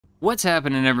What's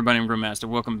happening, everybody? I'm Grandmaster.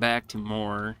 Welcome back to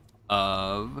more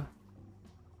of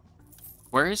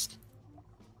Aquarist.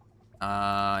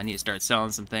 I need to start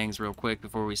selling some things real quick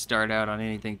before we start out on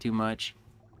anything too much.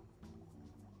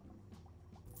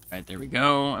 Alright, there we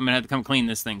go. I'm gonna have to come clean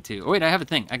this thing too. Oh wait, I have a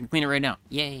thing. I can clean it right now.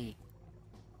 Yay!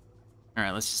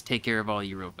 Alright, let's just take care of all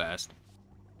you real fast.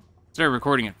 Started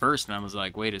recording at first and I was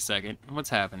like, wait a second, what's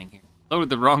happening here?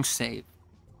 Loaded the wrong save.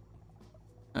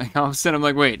 Like, all of a sudden I'm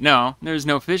like, wait, no, there's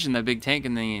no fish in that big tank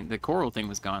and the coral thing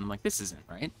was gone. I'm like, this isn't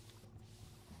right.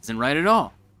 Isn't right at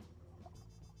all.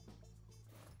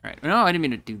 Alright, no, I didn't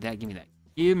mean to do that. Give me that.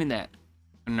 Give me that.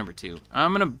 Number 2.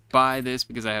 I'm gonna buy this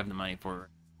because I have the money for it.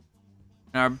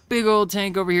 Our big old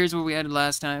tank over here is what we added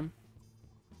last time.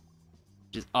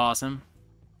 Which is awesome.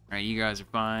 Alright, you guys are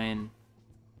fine.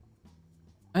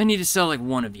 I need to sell like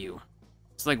one of you.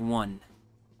 It's like one.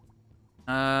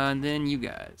 And then you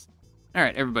guys.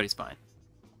 Alright, everybody's fine.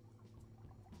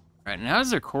 Alright, and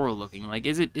how's their coral looking? Like,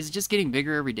 is it just getting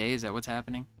bigger every day? Is that what's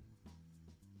happening?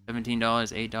 $17,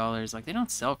 $8. Like, they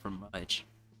don't sell for much.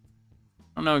 I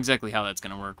don't know exactly how that's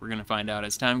gonna work. We're gonna find out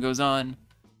as time goes on.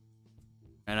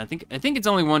 And I think it's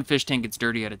only one fish tank gets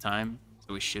dirty at a time,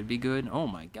 so we should be good. Oh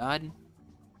my god.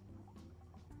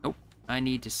 Nope. I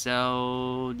need to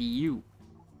sell you.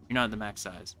 You're not the max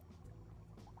size.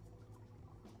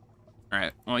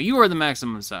 Alright, well, you are the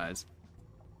maximum size.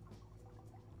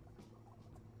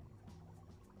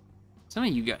 Some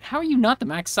of you got... How are you not the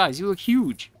max size? You look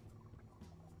huge.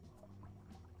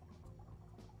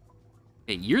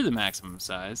 Okay, you're the maximum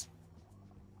size.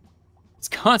 It's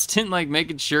constant, like,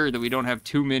 making sure that we don't have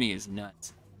too many is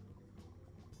nuts.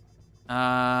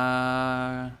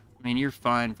 I mean, you're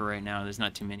fine for right now. There's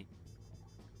not too many.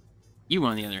 You,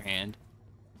 on the other hand.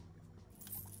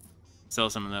 Sell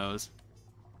some of those.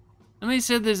 Somebody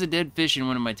said there's a dead fish in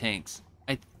one of my tanks.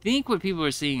 I think what people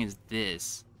are seeing is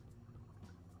this.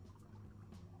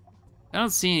 I don't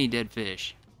see any dead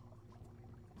fish.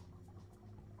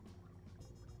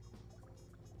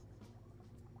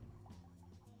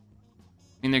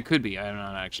 I mean, there could be. I'm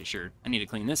not actually sure. I need to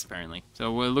clean this, apparently.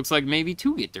 So it looks like maybe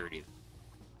 2 get dirty.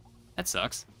 That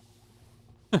sucks.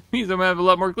 Means I'm gonna have a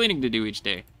lot more cleaning to do each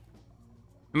day.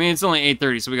 I mean, it's only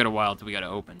 8:30, so we got a while till we gotta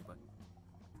open, but...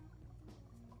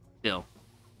 Still.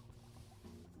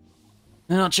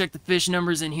 Then I'll check the fish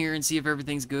numbers in here and see if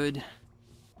everything's good.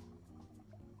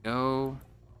 Go.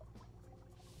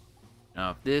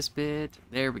 Off this bit.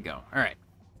 There we go. Alright.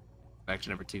 Back to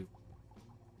number 2. As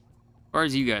far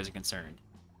as you guys are concerned.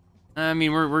 I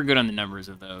mean, we're good on the numbers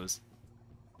of those.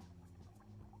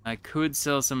 I could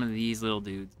sell some of these little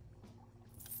dudes.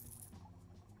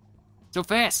 So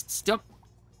fast! Stop!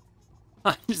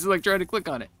 I'm just like trying to click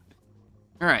on it.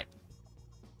 Alright.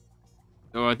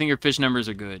 So I think your fish numbers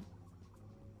are good.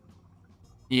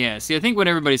 Yeah, see, I think what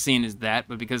everybody's seeing is that,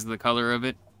 but because of the color of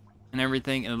it and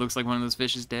everything, it looks like one of those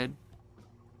fish is dead.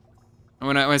 And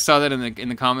when I saw that in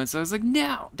the comments, I was like,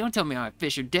 no, don't tell me my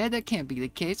fish are dead. That can't be the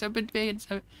case. I've been paying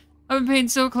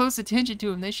so close attention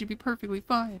to them. They should be perfectly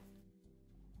fine.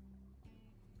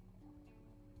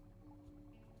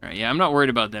 Alright, yeah, I'm not worried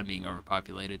about them being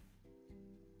overpopulated.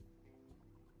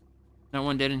 Not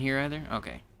one dead in here either?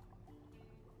 Okay.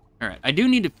 Alright, I do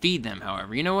need to feed them,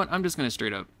 however. You know what? I'm just going to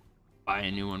straight up buy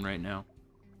a new one right now.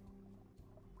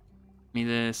 Give me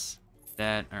this,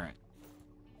 that, alright.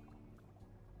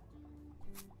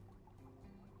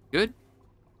 Good.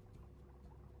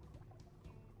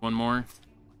 One more.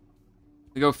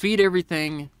 We go feed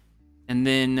everything, and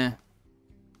then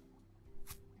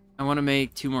I want to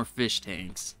make 2 more fish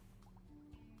tanks.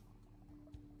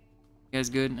 You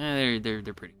guys good? They're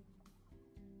pretty.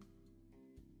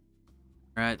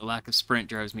 Alright, the lack of sprint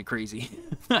drives me crazy.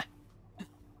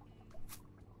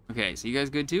 Okay, so you guys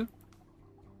good too?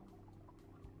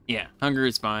 Yeah, hunger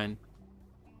is fine.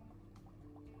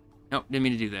 Nope, didn't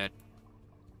mean to do that.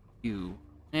 You.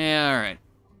 Yeah, alright.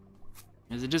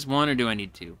 Is it just 1 or do I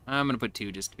need 2? I'm gonna put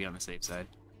 2 just to be on the safe side.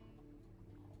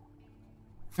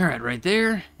 Alright, right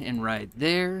there, and right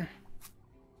there.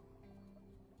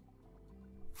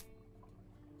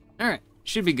 Alright,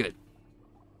 should be good.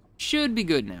 Should be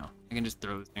good now. I can just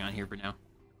throw this thing on here for now.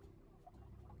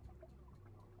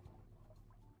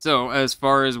 So, as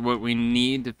far as what we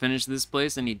need to finish this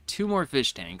place, I need 2 more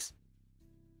fish tanks.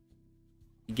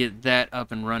 Get that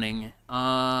up and running.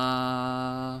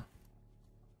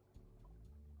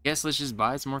 Guess let's just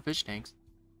buy some more fish tanks.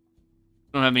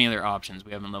 We don't have any other options.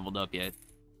 We haven't leveled up yet.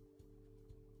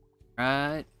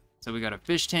 Right. So we got a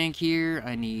fish tank here.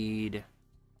 I need...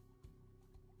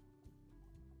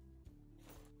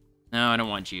 No, I don't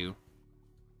want you.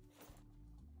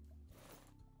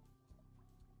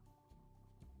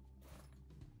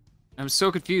 I'm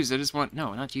so confused. I just want...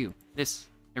 No, not you. This.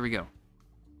 There we go. I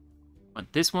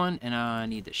want this one, and I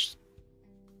need this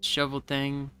shovel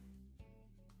thing.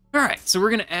 Alright, so we're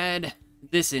going to add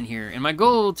this in here. And my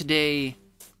goal today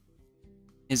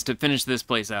is to finish this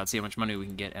place out, see how much money we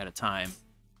can get at a time.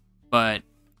 But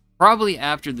probably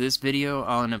after this video,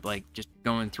 I'll end up like just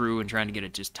going through and trying to get a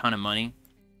just ton of money.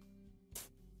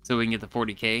 So we can get the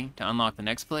 40k to unlock the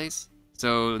next place.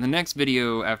 So the next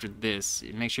video after this,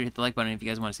 make sure to hit the like button if you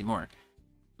guys want to see more.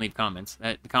 Leave comments.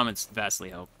 The comments vastly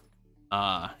help.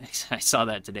 I saw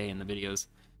that today in the videos.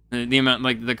 The amount,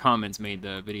 like, the comments made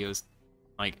the videos,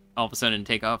 like, all of a sudden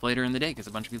take off later in the day because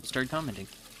a bunch of people started commenting.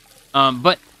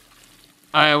 But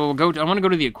I want to go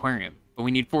to the aquarium, but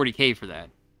we need 40k for that.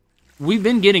 We've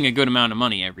been getting a good amount of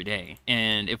money every day,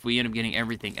 and if we end up getting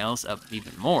everything else up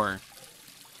even more,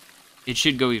 it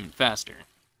should go even faster.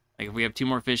 Like, if we have 2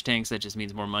 more fish tanks, that just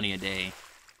means more money a day.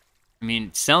 I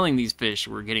mean, selling these fish,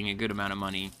 we're getting a good amount of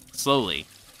money, slowly.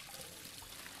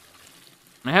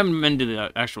 I haven't been to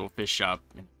the actual fish shop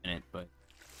in a minute, but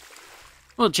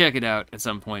we'll check it out at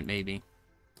some point, maybe.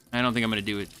 I don't think I'm going to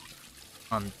do it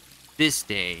on this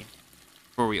day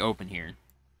before we open here.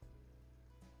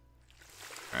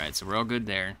 Alright, so we're all good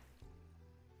there.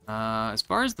 As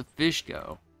far as the fish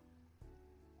go,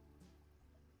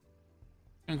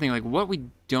 I'm thinking, like, what we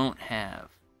don't have.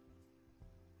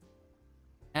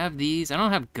 Have these. I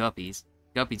don't have guppies.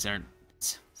 Guppies aren't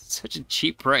such a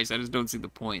cheap price. I just don't see the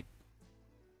point.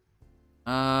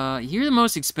 You're the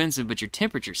most expensive, but your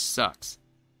temperature sucks.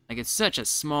 Like, it's such a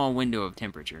small window of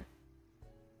temperature.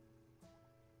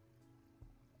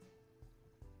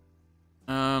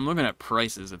 I'm looking at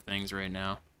prices of things right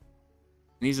now.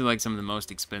 These are, like, some of the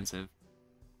most expensive.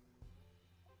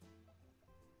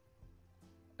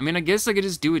 I mean, I guess I could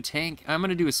just do a tank. I'm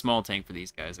gonna do a small tank for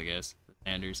these guys, I guess. The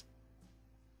Sanders.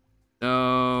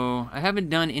 So, I haven't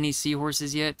done any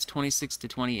seahorses yet. It's 26 to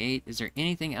 28. Is there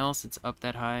anything else that's up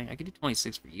that high? I could do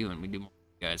 26 for you, and we do more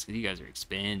for you guys, because you guys are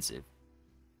expensive.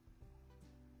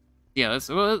 Yeah,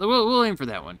 we'll aim for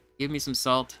that one. Give me some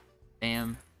salt.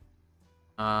 Bam.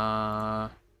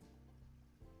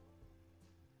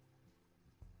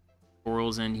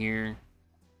 Corals in here.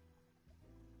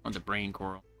 I want the brain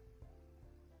coral.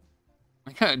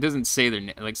 Like, it doesn't say their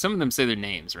name. Like, some of them say their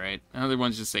names, right? Other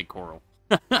ones just say coral.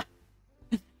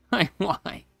 Like,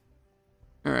 why?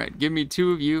 Alright, give me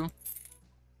 2 of you.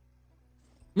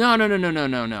 No. Not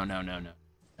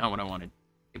what I wanted.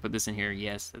 Okay, put this in here.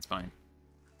 Yes, that's fine.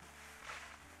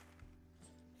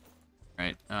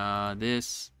 Alright,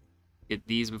 this. Get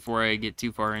these before I get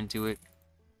too far into it.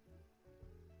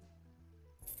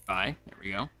 Bye. There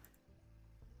we go.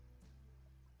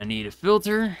 I need a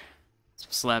filter.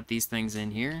 Let's slap these things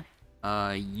in here.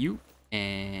 You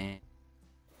and...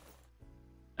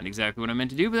 Not exactly what I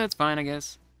meant to do, but that's fine, I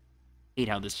guess. Hate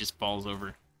how this just falls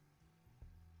over.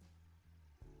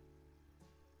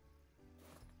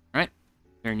 Alright.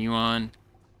 Turn you on.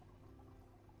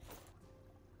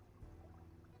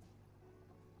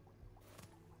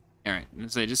 Alright,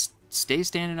 let's say just stay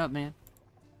standing up, man.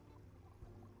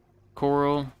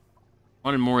 Coral.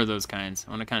 Wanted more of those kinds. I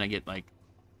want to kind of get, like,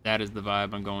 that is the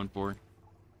vibe I'm going for.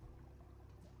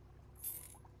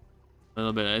 A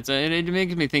little bit. It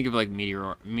makes me think of, like, meteor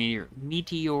rocks.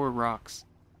 Meteoric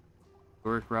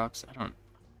rocks. I don't...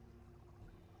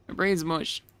 My brain's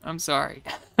mush. I'm sorry.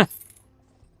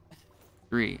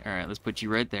 3. Alright, let's put you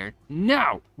right there.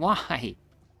 No! Why?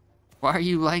 Why are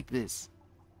you like this?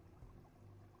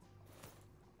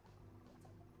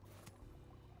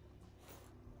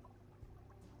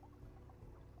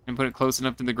 And put it close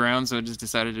enough to the ground so it just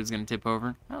decided it was going to tip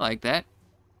over. I like that.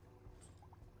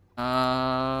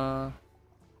 I don't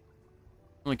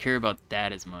really care about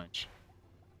that as much.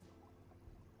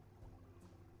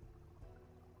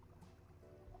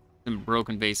 Some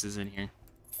broken vases in here.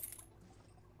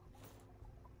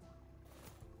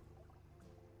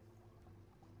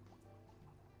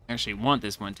 I actually want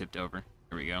this one tipped over.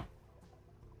 There we go.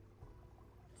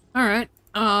 Alright,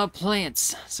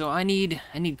 plants. So I need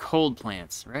cold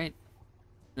plants, right?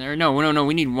 No,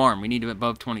 we need warm. We need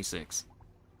above 26.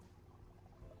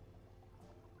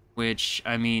 Which,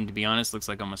 I mean, to be honest, looks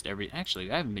like almost every... Actually,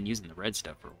 I haven't been using the red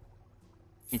stuff for... I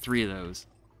need 3 of those.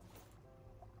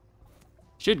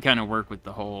 Should kind of work with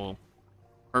the whole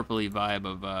purpley vibe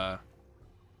of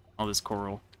all this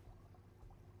coral.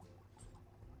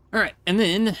 Alright, and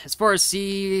then, as far as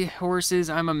seahorses,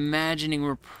 I'm imagining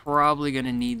we're probably going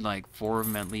to need, like, 4 of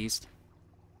them at least.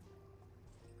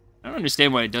 I don't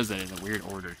understand why it does that in a weird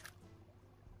order.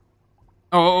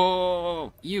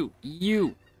 Oh,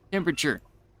 you, temperature.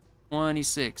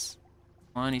 26,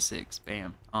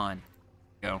 bam, on,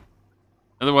 go.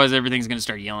 Otherwise, everything's gonna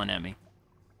start yelling at me.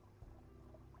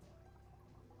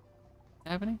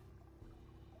 What's happening?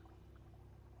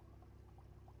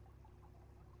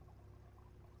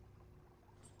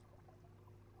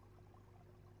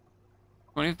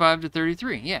 $25 to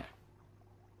 $33, yeah.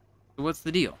 So what's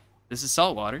the deal? This is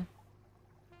salt water.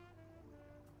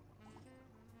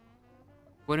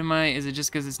 What am I... Is it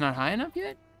just because it's not high enough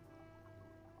yet?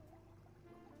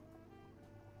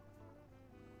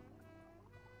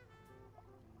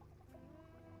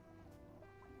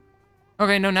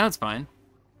 Okay, no, now it's fine.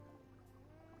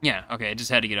 Yeah, okay, I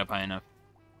just had to get up high enough.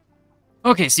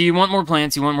 Okay, so you want more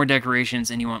plants, you want more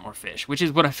decorations, and you want more fish, which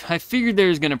is what I figured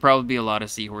there's going to probably be a lot of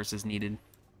seahorses needed.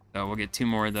 So we'll get 2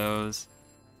 more of those.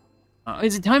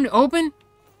 Is it time to open?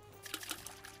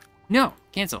 No,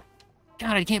 cancel.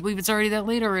 God, I can't believe it's already that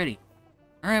late already.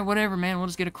 Alright, whatever, man. We'll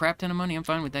just get a crap ton of money. I'm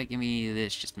fine with that. Give me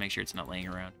this just to make sure it's not laying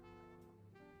around.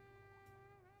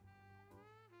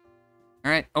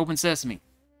 Alright, open sesame.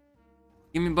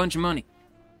 Give me a bunch of money.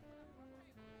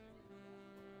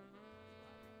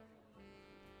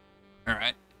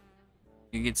 Alright.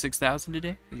 You get 6,000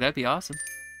 today? That'd be awesome.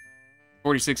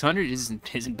 4,600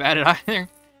 isn't bad at either.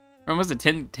 We're almost at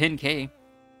 10K.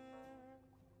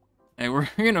 And we're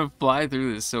gonna fly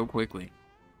through this so quickly.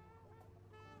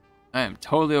 I am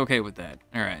totally okay with that.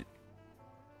 Alright.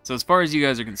 So as far as you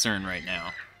guys are concerned right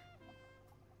now,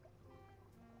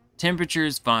 temperature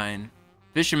is fine.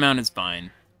 Fish amount is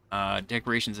fine.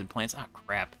 Decorations and plants. Oh,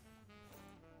 crap.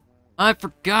 I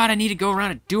forgot I need to go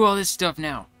around and do all this stuff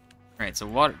now. Alright, so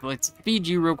water. Let's feed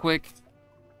you real quick.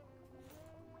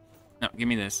 No, give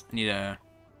me this. I need a...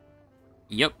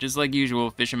 Yep, just like usual,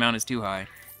 fish amount is too high.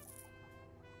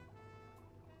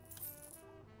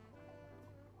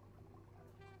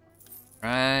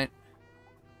 Right.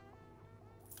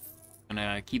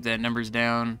 Gonna keep that numbers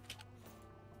down.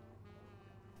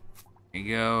 There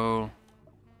you go.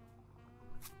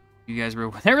 You guys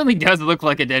were... That really does look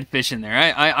like a dead fish in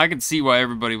there. I can see why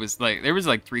everybody was like... There was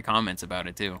like 3 comments about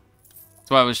it too. That's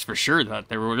why I was for sure thought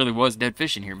there really was dead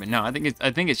fish in here. But no, I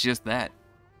think it's just that.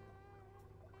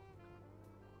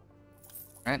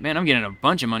 Alright, man, I'm getting a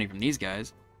bunch of money from these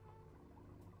guys.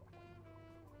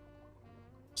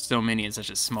 So many in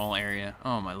such a small area.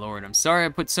 Oh my lord, I'm sorry I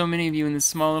put so many of you in this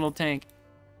small little tank.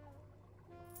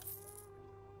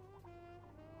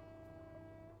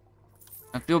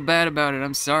 I feel bad about it.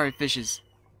 I'm sorry, fishes.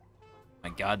 My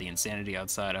god, the insanity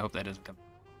outside. I hope that doesn't come.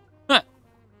 Huh.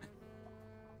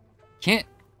 Can't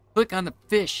click on the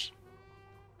fish.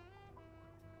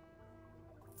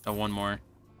 Oh, one more.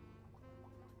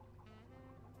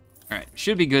 Alright,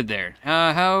 should be good there.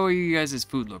 How are you guys'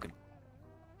 food looking?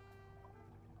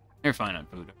 They're fine on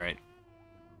food, alright.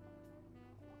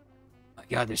 Oh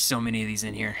god, there's so many of these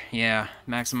in here. Yeah,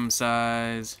 maximum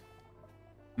size.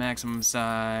 Maximum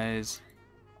size.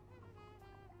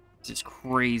 This is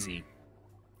crazy.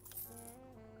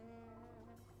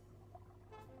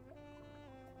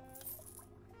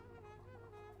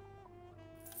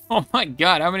 Oh my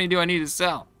god, how many do I need to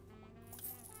sell?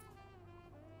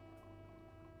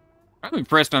 I'm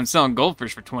impressed I'm selling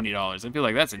goldfish for $20. I feel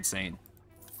like that's insane.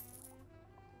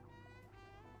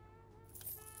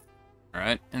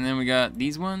 Alright, and then we got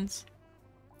these ones.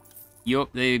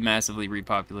 Yup, they massively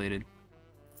repopulated.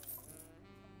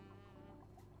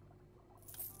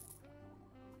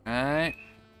 Alright,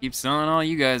 keep selling all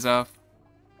you guys off.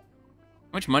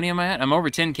 How much money am I at? I'm over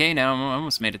 10K now. I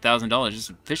almost made $1,000 just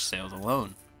in fish sales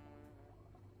alone.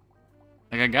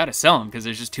 Like, I gotta sell them because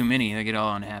there's just too many. I get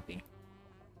all unhappy.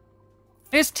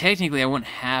 I guess technically I wouldn't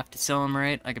have to sell them,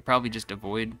 right? I could probably just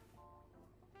avoid.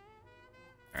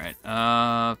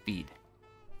 Alright, feed.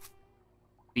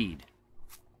 Feed.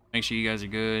 Make sure you guys are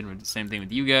good. Same thing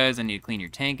with you guys. I need to clean your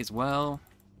tank as well.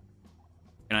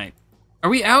 Good night. Are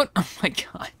we out? Oh my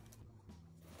god.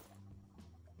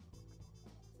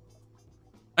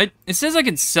 It says I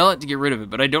can sell it to get rid of it,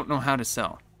 but I don't know how to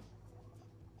sell.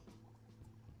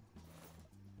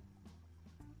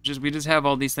 We just have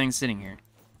all these things sitting here.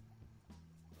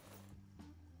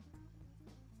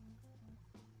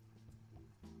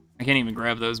 I can't even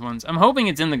grab those ones. I'm hoping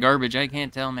it's in the garbage. I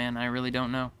can't tell, man. I really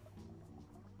don't know.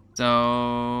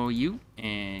 So, you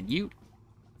and you.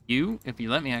 You, if you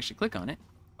let me actually click on it.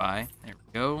 Bye. There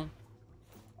we go.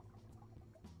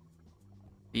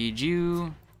 Feed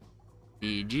you.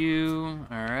 Feed you.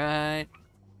 Alright.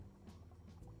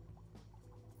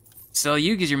 Sell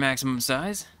you because you're maximum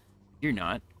size. You're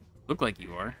not. Look like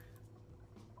you are.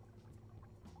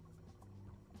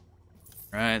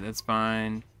 Alright, that's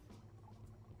fine.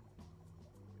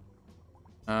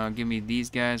 Give me these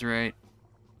guys right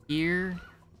here.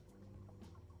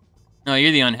 No,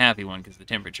 you're the unhappy one because of the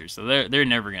temperature, so they're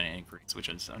never going to increase, which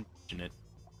is unfortunate.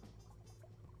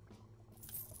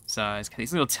 Size,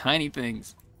 these little tiny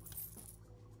things.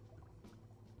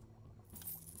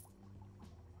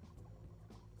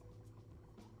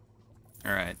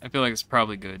 Alright, I feel like it's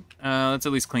probably good. Let's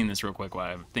at least clean this real quick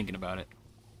while I'm thinking about it.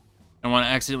 I don't want to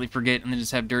accidentally forget and then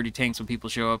just have dirty tanks when people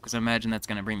show up, because I imagine that's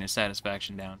going to bring their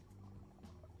satisfaction down.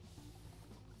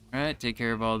 Alright, take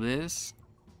care of all this.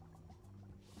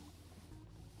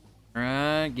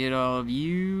 Alright, get all of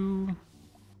you.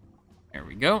 There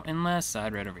we go. And last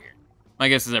side right over here. My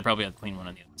guess is I probably have to clean one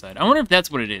on the other side. I wonder if that's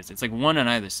what it is. It's like one on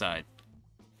either side.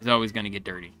 It's always going to get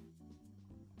dirty.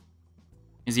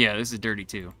 Because, yeah, this is dirty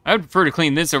too. I would prefer to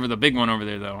clean this over the big one over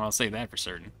there, though. I'll say that for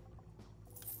certain.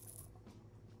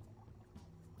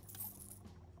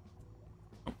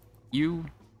 Oh, you.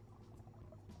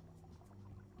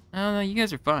 Oh, no, you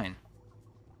guys are fine.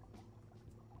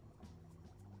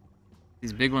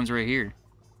 These big ones right here.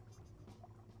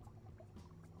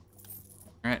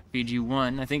 Alright, feed you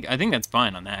one. I think that's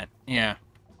fine on that. Yeah.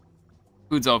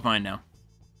 Food's all fine now.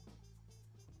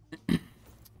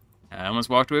 I almost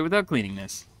walked away without cleaning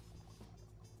this.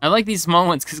 I like these small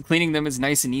ones because cleaning them is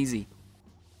nice and easy.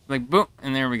 Like, boom,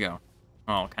 and there we go.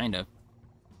 Oh, kind of.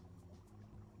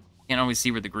 Can't always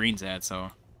see where the green's at, so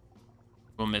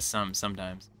we'll miss some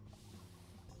sometimes.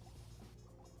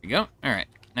 There we go. Alright,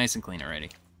 nice and clean already.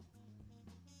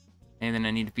 And then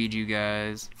I need to feed you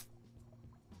guys.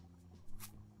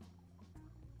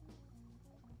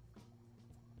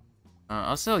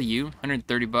 I'll sell you.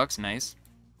 130 bucks, nice.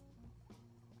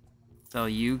 Sell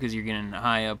you because you're getting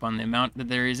high up on the amount that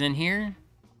there is in here.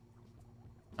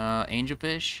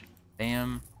 Angelfish.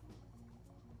 Bam.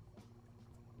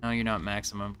 No, you're not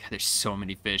maximum. God, there's so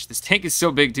many fish. This tank is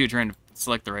so big, too, trying to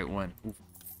select the right one. Oof.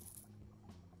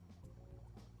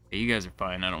 Okay, you guys are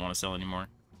fine. I don't want to sell anymore.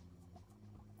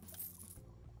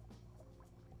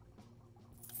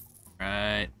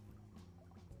 Right.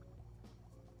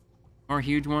 More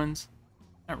huge ones?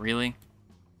 Not really.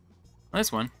 Well,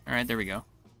 this one. Alright, there we go.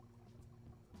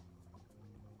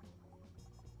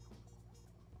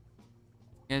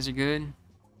 You guys are good?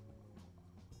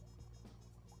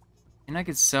 And I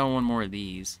could sell one more of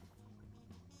these.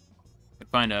 Could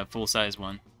find a full-size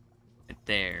one. Right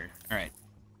there. Alright.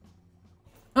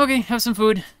 Okay, have some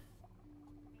food.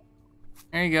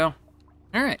 There you go.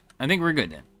 Alright, I think we're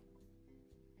good then.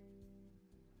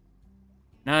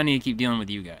 Now I need to keep dealing with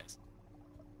you guys.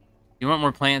 You want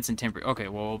more plants and temporary... Okay,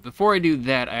 well, before I do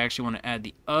that, I actually want to add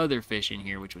the other fish in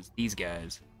here, which was these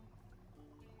guys.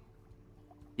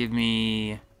 Give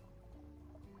me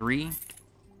 3.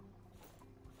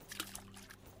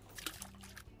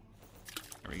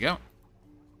 There we go.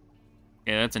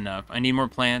 Yeah, that's enough. I need more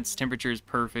plants. Temperature is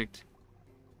perfect.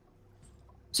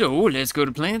 So, let's go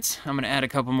to plants. I'm going to add a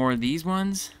couple more of these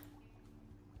ones.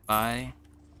 Bye.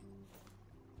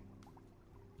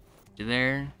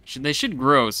 There. They should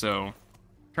grow, so I'm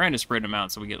trying to spread them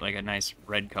out so we get like a nice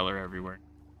red color everywhere.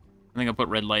 I think I'll put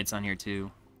red lights on here too.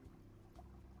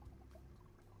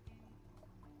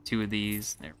 2 of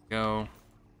these. There we go.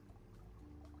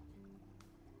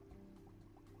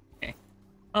 Okay.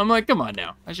 I'm like, come on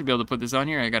now. I should be able to put this on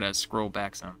here. I gotta scroll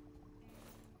back some.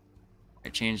 I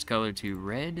changed color to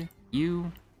red.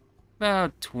 You.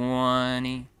 About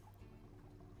 20.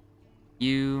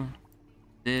 You.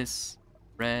 This.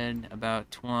 Red, about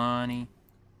 20.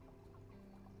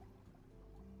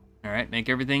 Alright, make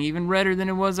everything even redder than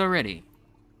it was already.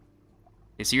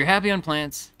 Okay, so you're happy on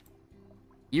plants.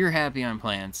 You're happy on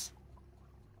plants.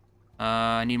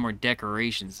 I need more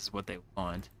decorations is what they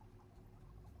want.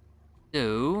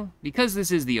 So, because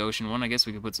this is the ocean one, I guess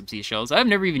we could put some seashells. I've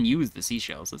never even used the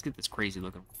seashells. Let's get this crazy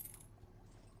looking.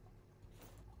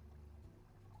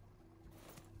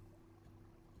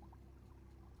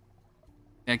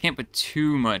 I can't put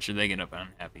too much or they get up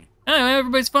unhappy. Oh,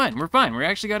 everybody's fine. We're fine. We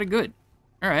actually got it good.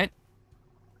 Alright.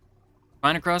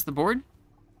 Fine across the board?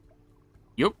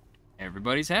 Yup.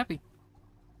 Everybody's happy.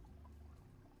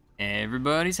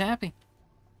 Everybody's happy.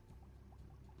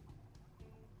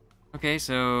 Okay,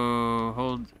 so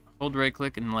hold right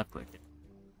click and left click.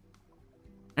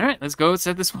 Alright, let's go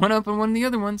set this one up on one of the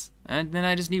other ones. And then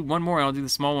I just need one more. I'll do the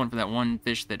small one for that one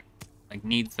fish that like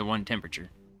needs the one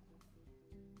temperature.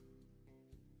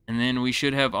 And then we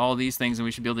should have all these things and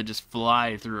we should be able to just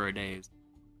fly through our days.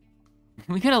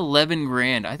 We got 11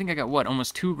 grand. I think I got, what,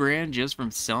 almost 2 grand just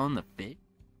from selling the fish?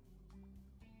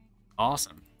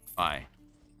 Awesome. Bye.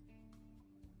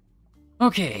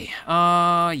 Okay,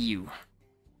 you.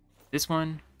 This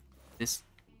one. This.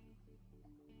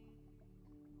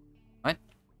 What?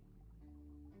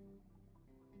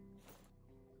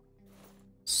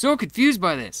 so confused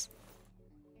by this.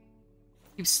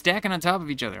 Keep stacking on top of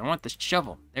each other. I want the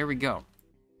shovel. There we go.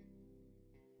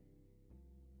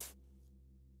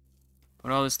 Put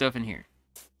all this stuff in here.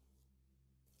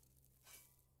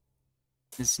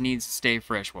 This needs to stay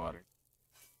freshwater.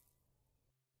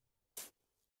 The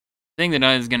thing that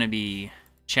is going to be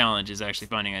challenge is actually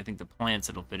finding, I think, the plants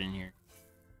that'll fit in here.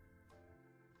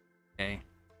 Okay.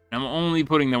 And I'm only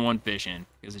putting the one fish in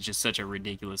because it's just such a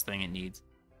ridiculous thing it needs.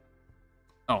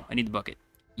 Oh, I need the bucket.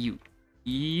 You.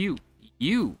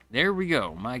 There we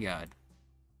go. My God.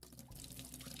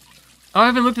 Oh, I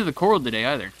haven't looked at the coral today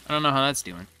either. I don't know how that's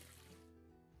doing.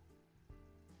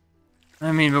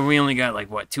 I mean, but we only got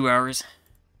like, what, 2 hours?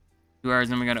 2 hours,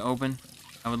 then we gotta open.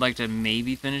 I would like to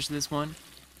maybe finish this one.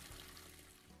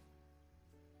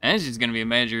 And it's just gonna be a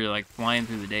measure of like flying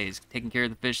through the days. Taking care of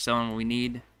the fish, selling what we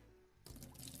need.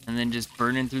 And then just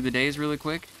burning through the days really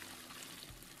quick.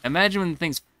 Imagine when the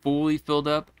thing's fully filled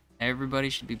up. Everybody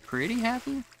should be pretty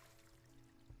happy.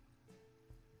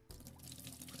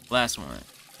 Last one.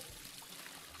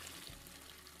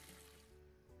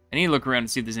 I need to look around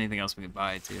and see if there's anything else we can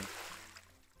buy too.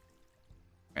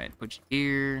 Alright, put you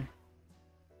here.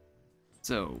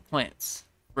 So, plants.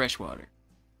 Freshwater.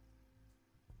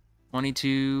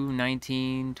 22,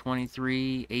 19,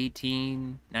 23,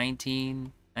 18,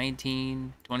 19,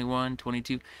 19, 21,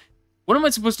 22. What am I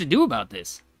supposed to do about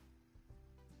this?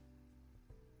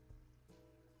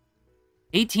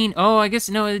 18. Oh, I guess,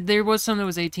 no, there was some that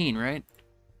was 18, right?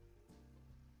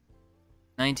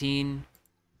 19,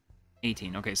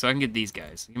 18. Okay, so I can get these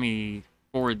guys. Give me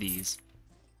 4 of these.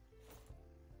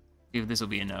 See if this will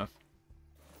be enough.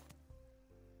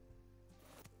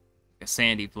 A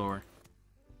sandy floor.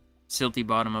 Silty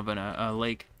bottom of a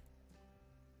lake.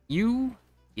 You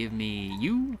give me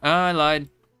you. I lied.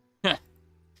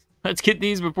 Let's get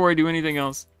these before I do anything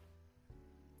else.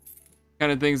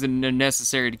 Kind of things that are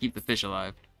necessary to keep the fish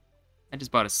alive. I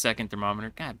just bought a second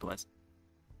thermometer. God bless.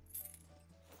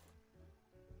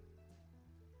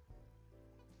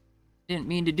 Didn't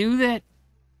mean to do that.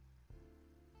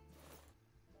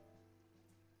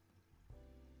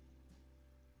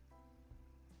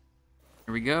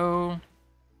 Here we go.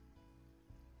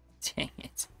 Dang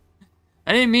it.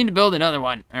 I didn't mean to build another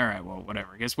one. Alright, well,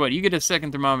 whatever. Guess what? You get a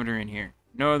second thermometer in here.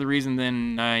 No other reason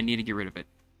than I need to get rid of it.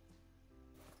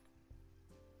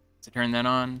 So turn that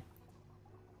on.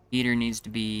 Heater needs to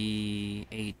be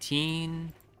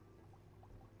 18.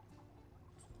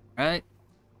 Right.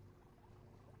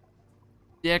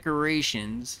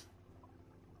 Decorations.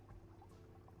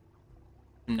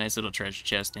 A nice little treasure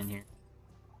chest in here.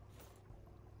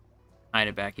 Hide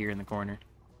it back here in the corner.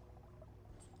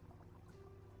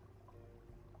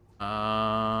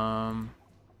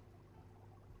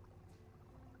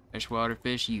 Freshwater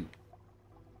fish, you.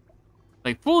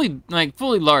 Like fully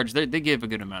large, they give a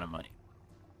good amount of money.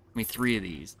 Give me 3 of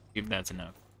these, if that's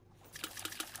enough.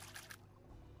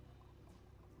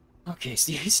 Okay,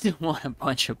 so you still want a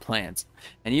bunch of plants.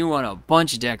 And you want a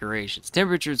bunch of decorations.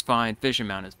 Temperature's fine, fish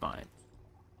amount is fine.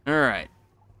 Alright.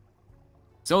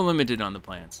 So limited on the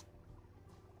plants.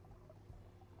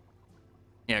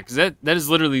 Yeah, because that is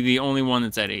literally the only one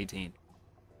that's at 18.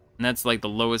 And that's like the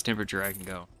lowest temperature I can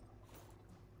go.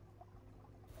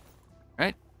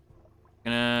 Alright.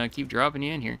 Gonna keep dropping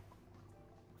you in here. Is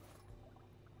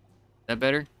that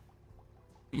better?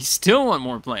 You still want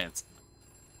more plants.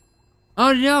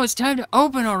 Oh no, it's time to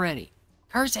open already.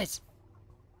 Curses.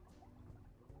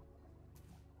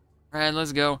 Alright,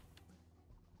 let's go.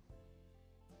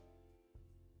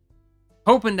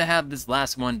 Hoping to have this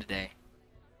last one today.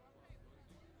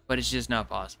 But it's just not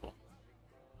possible.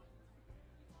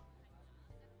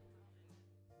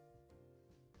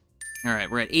 Alright,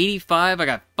 we're at 85. I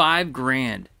got 5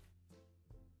 grand.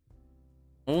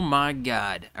 Oh my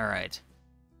god. Alright.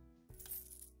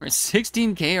 We're at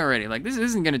 16k already. Like, this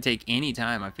isn't going to take any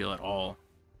time, I feel, at all.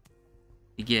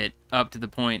 To get up to the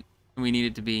point we need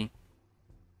it to be.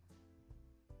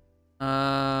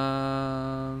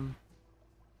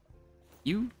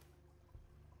 You?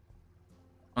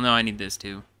 Oh no, I need this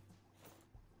too.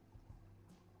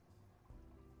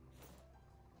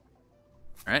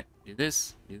 Alright, do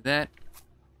this, do that.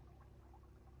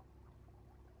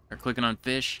 Start clicking on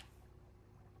fish.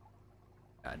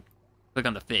 God. Click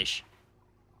on the fish.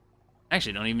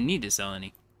 Actually, don't even need to sell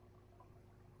any.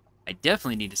 I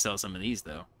definitely need to sell some of these,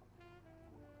 though.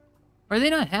 Are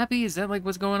they not happy? Is that, like,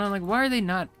 what's going on? Like, why are they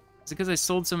not? Is it because I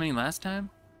sold so many last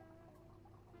time?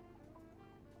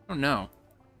 I don't know.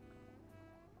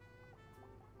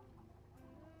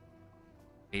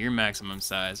 Okay, your maximum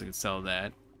size, I could sell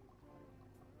that.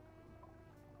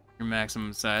 Your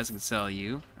maximum size, I can sell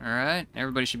you. Alright,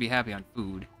 everybody should be happy on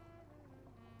food.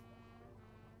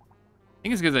 I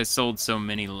think it's because I sold so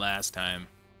many last time.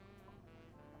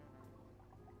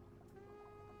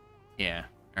 Yeah,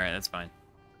 alright, that's fine.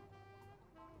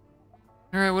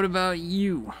 Alright, what about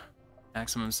you?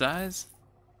 Maximum size?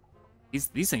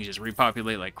 These things just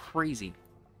repopulate like crazy.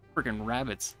 Freaking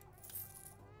rabbits.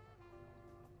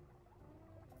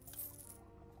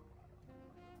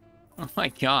 Oh my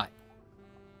god.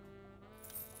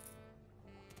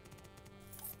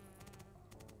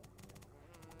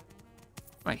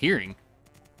 What am I hearing?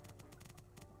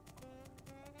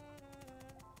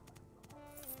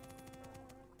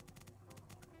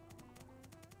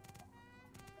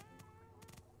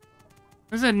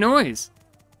 What's that noise?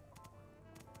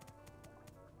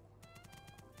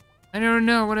 I don't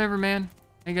know. Whatever, man.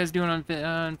 How you guys doing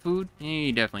on food? Yeah,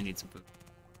 you definitely need some food.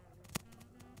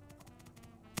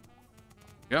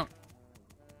 Go.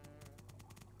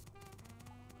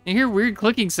 You hear weird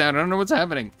clicking sound. I don't know what's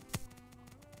happening.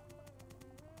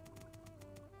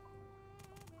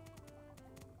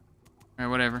 Alright,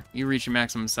 whatever. You reach your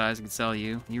maximum size, I can sell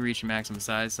you. You reach your maximum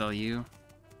size, sell you.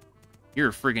 You're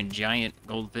a friggin' giant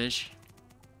goldfish.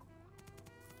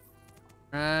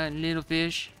 Right, little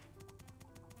fish.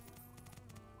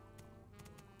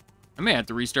 I may have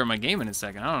to restart my game in a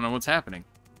second. I don't know what's happening.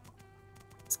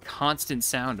 It's constant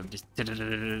sound of just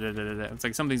it's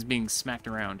like something's being smacked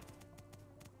around.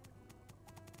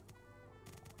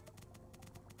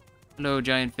 Hello,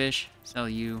 giant fish. Sell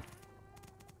you.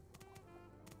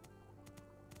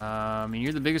 I mean,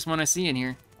 you're the biggest one I see in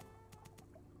here.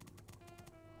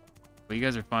 But you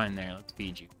guys are fine there. Let's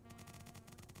feed you.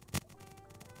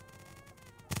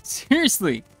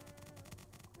 Seriously?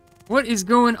 What is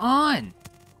going on?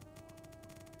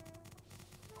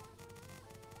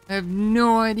 I have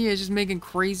no idea. It's just making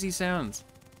crazy sounds.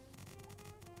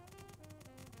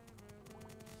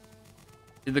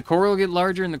 Did the coral get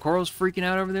larger and the coral's freaking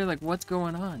out over there? Like, what's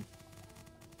going on?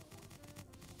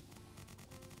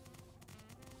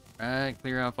 Alright,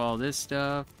 clear off all this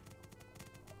stuff.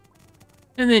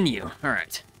 And then you.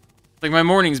 Alright. Like, my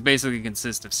mornings basically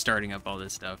consist of starting up all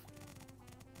this stuff.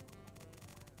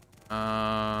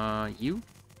 You?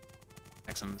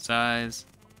 Maximum size.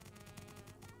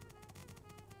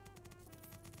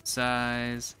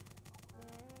 Size.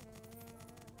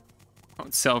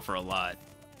 Won't sell for a lot.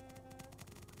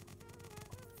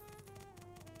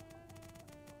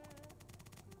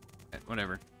 Okay,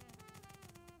 whatever.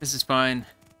 This is fine.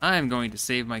 I'm going to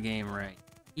save my game right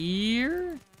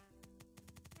here.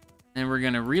 And we're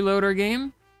going to reload our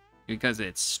game because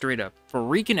it's straight up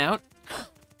freaking out.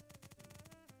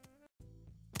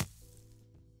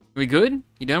 We good?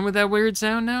 You done with that weird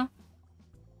sound now?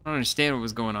 I don't understand what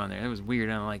was going on there. That was weird.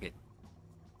 I don't like it.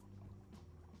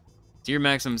 To your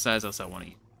maximum size, I'll sell one of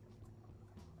you.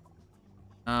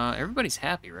 Everybody's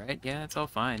happy, right? Yeah, it's all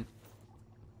fine.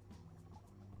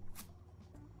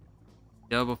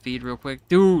 Double feed real quick.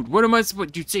 Dude, what am I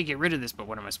supposed to... You'd say get rid of this, but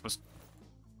what am I supposed to...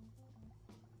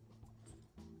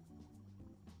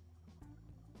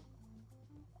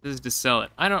 This is to sell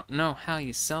it. I don't know how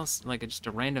you sell, like, just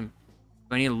a random...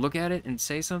 Do I need to look at it and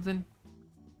say something?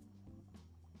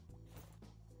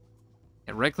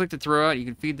 Yeah, right-click to throw out. You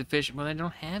can feed the fish. Well, I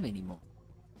don't have any more.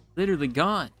 Literally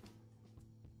gone.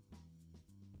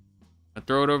 I'll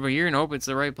throw it over here and hope it's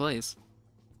the right place.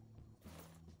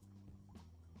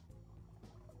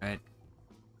 Alright.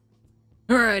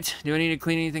 Alright. Do I need to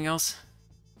clean anything else?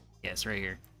 Yes, right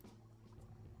here.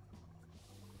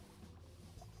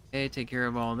 Okay, take care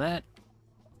of all that.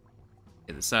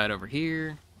 Get the side over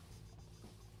here.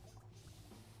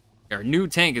 Our new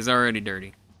tank is already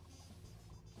dirty.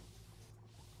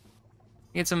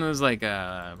 Get some of those, like,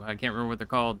 I can't remember what they're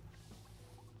called.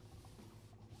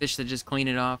 Fish that just clean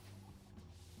it off.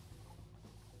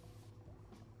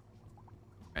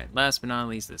 Alright, last but not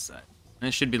least, this side.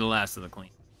 This should be the last of the clean.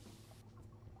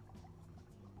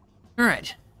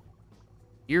 Alright.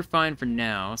 You're fine for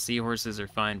now. Seahorses are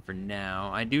fine for now.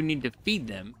 I do need to feed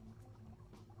them.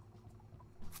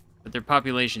 But their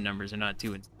population numbers are not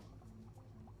too...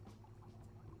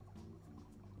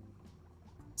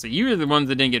 So you are the ones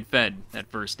that didn't get fed that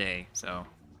first day, so...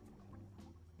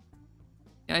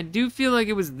 Yeah, I do feel like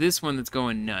it was this one that's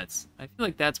going nuts. I feel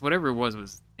like that's whatever it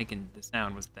was making the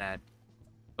sound was that.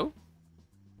 Oh.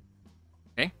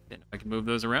 Okay, then I can move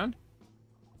those around.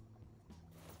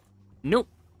 Nope,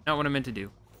 not what I meant to do.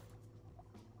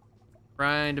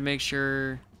 Trying to make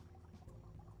sure...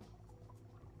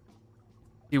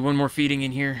 Do one more feeding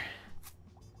in here.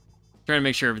 Trying to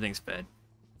make sure everything's fed.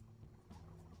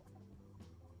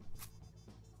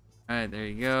 Alright, there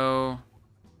you go.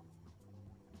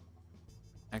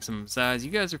 Maximum size.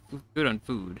 You guys are good on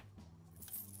food.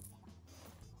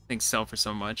 Things sell for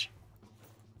so much.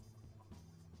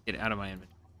 Get out of my inventory.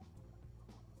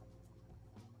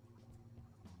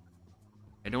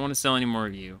 I don't want to sell any more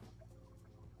of you.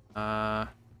 Gotta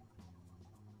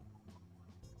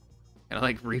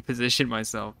like reposition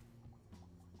myself.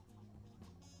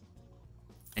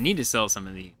 I need to sell some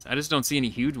of these. I just don't see any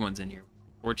huge ones in here.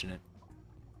 Fortunate.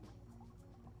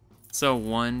 Sell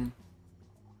one.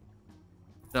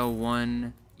 Sell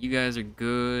one. You guys are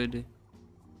good.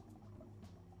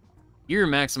 You're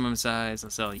maximum size. I'll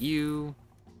sell you.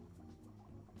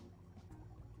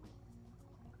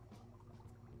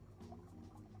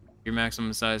 Your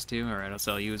maximum size too. All right, I'll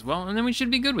sell you as well, and then we should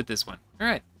be good with this one. All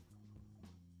right.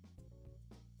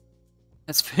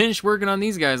 Let's finish working on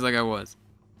these guys like I was.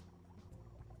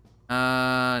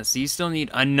 So you still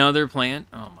need another plant?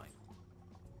 Oh my.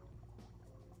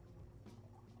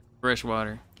 Fresh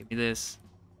water. Give me this.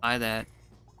 Buy that.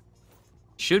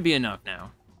 Should be enough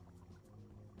now.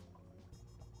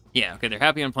 Yeah, okay, they're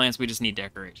happy on plants. We just need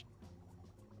decoration.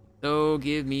 So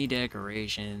give me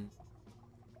decoration.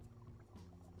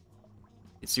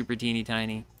 It's super teeny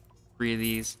tiny. 3 of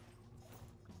these.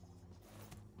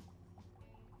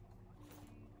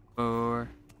 4.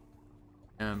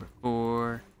 Number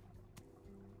 4.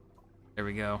 There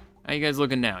we go. How you guys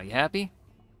looking now? You happy?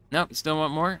 Nope, you still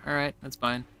want more? Alright, that's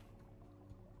fine.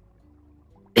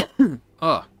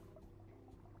 Oh.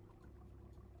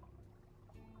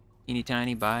 Teeny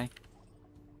tiny, bye.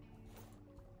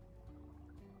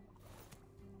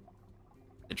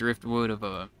 The driftwood of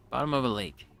a bottom of a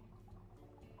lake.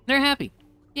 They're happy.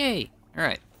 Yay.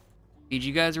 Alright. Feed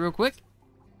you guys real quick.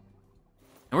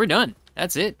 And we're done.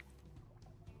 That's it.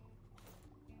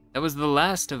 That was the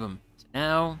last of them. So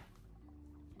now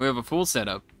we have a full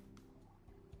setup.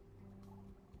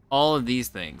 All of these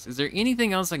things. Is there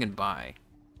anything else I can buy?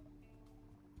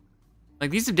 Like,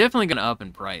 these have definitely gone up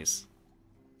in price.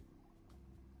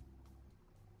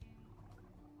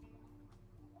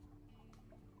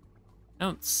 I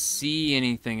don't see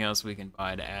anything else we can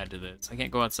buy to add to this. I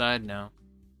can't go outside now.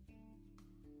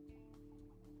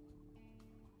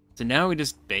 So now we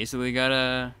just basically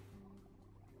gotta...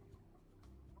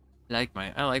 I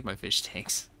like my fish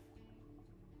tanks.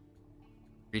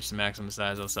 Reach the maximum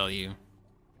size, I'll sell you.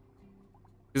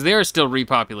 Because they are still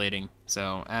repopulating,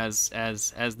 so as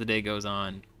the day goes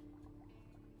on,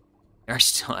 they are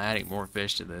still adding more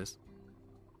fish to this.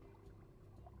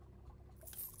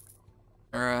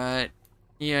 Alright.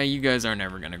 Yeah, you guys are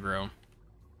never gonna grow.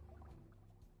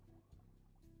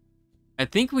 I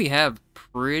think we have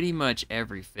pretty much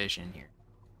every fish in here.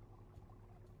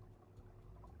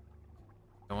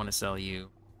 I want to sell you.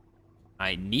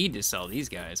 I need to sell these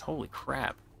guys. Holy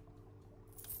crap.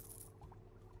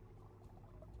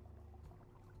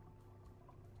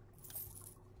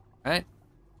 Alright.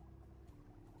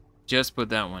 Just put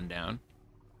that one down.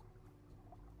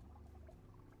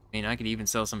 I mean, I could even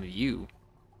sell some of you.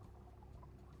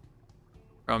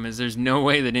 Problem is, there's no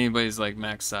way that anybody's like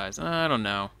max size. I don't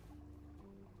know.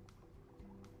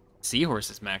 Seahorse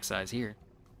is max size here.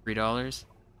 $3.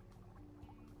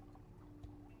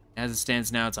 As it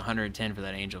stands now, it's 110 for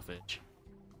that angelfish.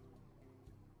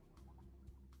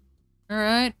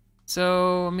 Alright.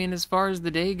 So, I mean, as far as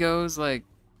the day goes, like...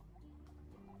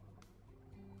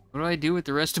 what do I do with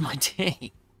the rest of my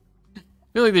day? I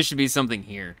feel like there should be something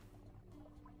here.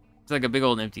 It's like a big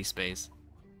old empty space.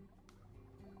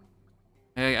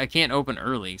 I can't open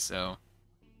early, so...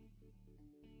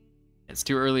 it's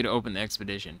too early to open the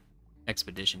expedition.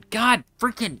 God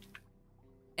freaking...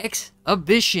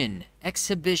 exhibition.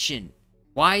 Exhibition.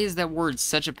 Why is that word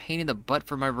such a pain in the butt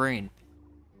for my brain?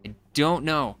 I don't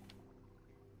know.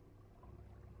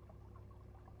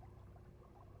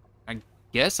 I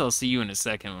guess I'll see you in a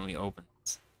second when we open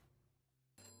this.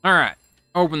 Alright.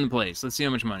 Open the place. Let's see how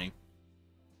much money.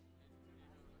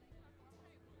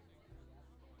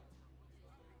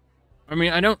 I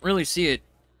mean, I don't really see it.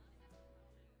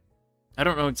 I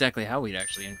don't know exactly how we'd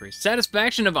actually increase.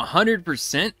 Satisfaction of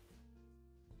 100%?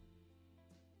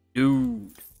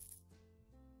 Dude.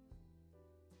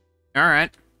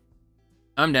 Alright.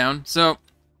 I'm down. So,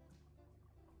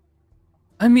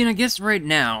 I mean, I guess right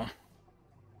now,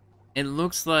 it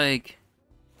looks like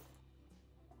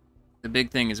the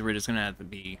big thing is we're just gonna have to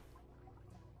be,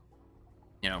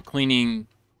 you know, cleaning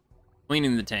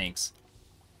the tanks,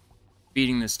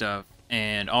 feeding the stuff,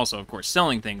 and also, of course,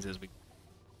 selling things as we...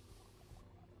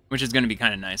 which is going to be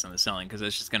kind of nice on the selling, because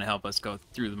it's just going to help us go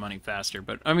through the money faster.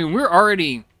 But, I mean, we're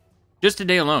already... just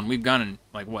today alone, we've gone in,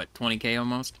 like, what, 20k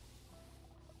almost?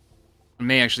 It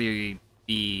may actually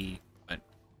be, what,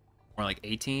 more like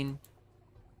 18?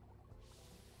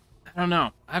 I don't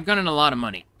know. I've gotten a lot of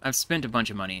money. I've spent a bunch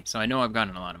of money, so I know I've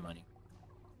gotten a lot of money.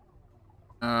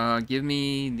 Give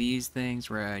me these things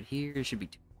right here. It should be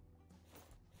two.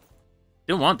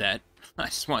 Don't want that. I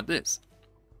just want this.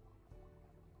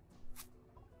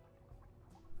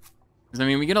 Because, I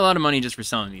mean, we get a lot of money just for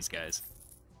selling these guys.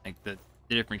 Like, the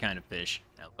different kind of fish.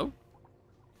 Hello?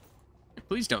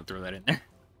 Please don't throw that in there.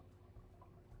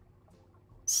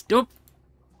 Stop!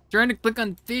 Trying to click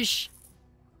on fish.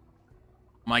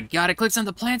 Oh my god, it clicks on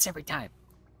the plants every time.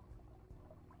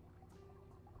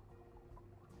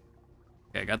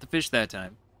 Okay, I got the fish that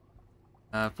time.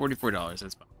 $44,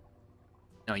 that's fine.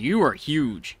 No, you are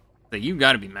huge. So you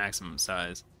gotta be maximum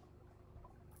size.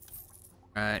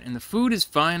 Alright, and the food is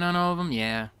fine on all of them?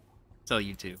 Yeah. Sell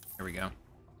you too. There we go.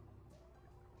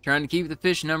 Trying to keep the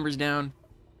fish numbers down.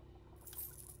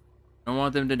 Don't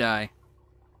want them to die.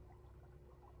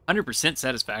 100%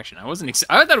 satisfaction. I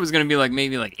thought it was gonna be like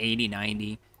maybe like 80,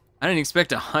 90. I didn't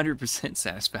expect 100%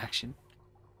 satisfaction.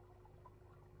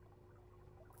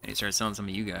 I need to start selling some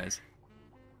of you guys.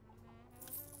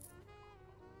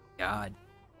 God.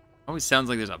 Always sounds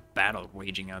like there's a battle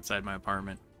waging outside my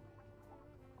apartment.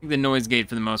 I think the noise gate,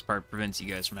 for the most part, prevents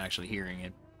you guys from actually hearing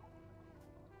it.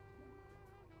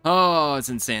 Oh, it's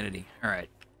insanity. Alright.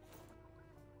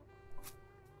 Is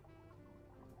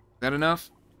that enough?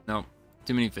 Nope.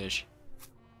 Too many fish.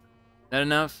 Is that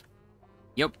enough?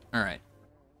 Yep. Alright.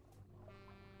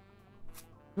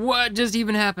 What just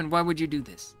even happened? Why would you do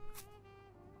this?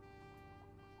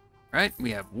 Right?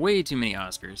 We have way too many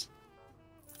Oscars.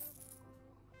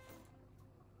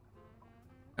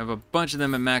 I have a bunch of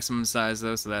them at maximum size,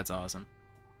 though, so that's awesome.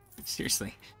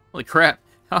 Seriously. Holy crap.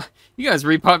 Oh, you guys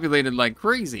repopulated like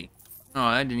crazy. Oh,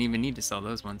 I didn't even need to sell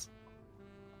those ones.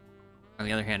 On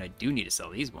the other hand, I do need to sell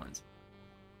these ones.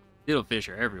 Little fish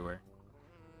are everywhere.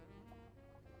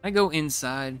 I go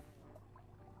inside.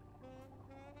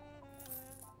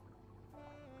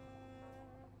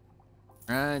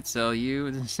 Alright, sell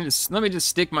you. Let me just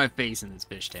stick my face in this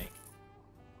fish tank.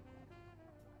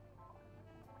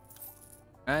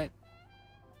 Alright.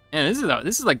 Man,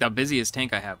 this is like the busiest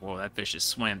tank I have. Whoa, that fish just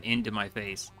swam into my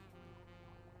face.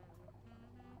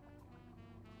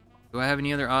 Do I have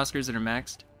any other Oscars that are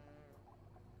maxed?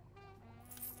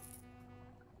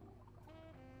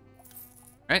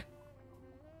 Right.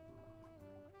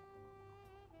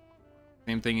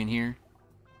 Same thing in here.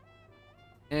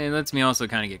 And it lets me also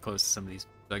kind of get close to some of these,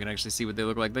 so I can actually see what they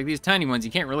look like. Like these tiny ones,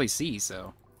 you can't really see,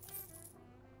 so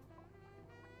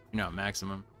you're not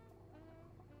maximum.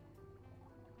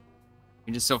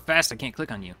 You're just so fast, I can't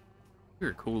click on you.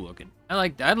 You're cool looking. I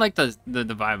like the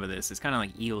vibe of this. It's kind of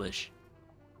like eelish.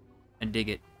 I dig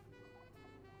it.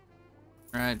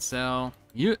 All right, sell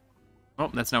you. Oh,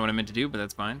 that's not what I meant to do, but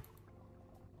that's fine.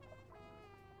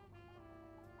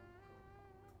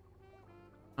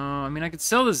 I mean, I could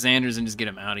sell the Xanders and just get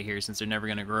them out of here since they're never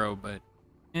gonna grow, but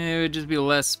it would just be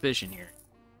less fish in here.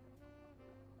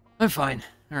 I'm fine.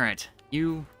 All right,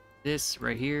 you, this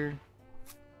right here,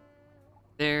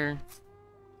 there.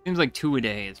 Seems like 2 a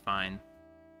day is fine.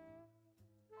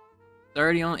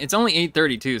 It's only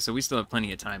 8:32, so we still have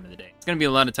plenty of time in the day. It's gonna be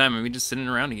a lot of time, and we just sitting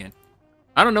around again.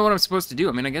 I don't know what I'm supposed to do.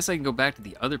 I mean, I guess I can go back to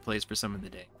the other place for some of the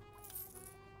day.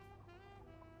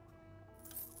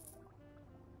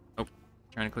 Oh,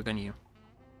 trying to click on you.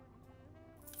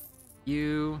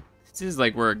 You. This is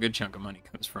like where a good chunk of money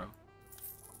comes from.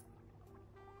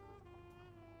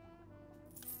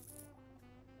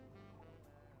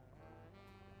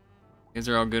 You guys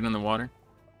are all good on the water?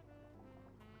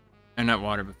 Or not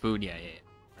water, but food. Yeah.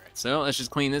 Alright, so let's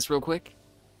just clean this real quick.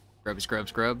 Scrub.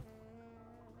 Scrub.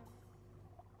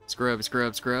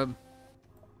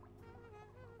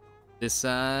 This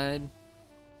side.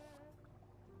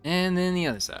 And then the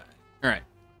other side. Alright.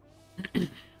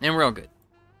 And we're all good.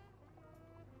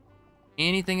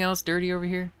 Anything else dirty over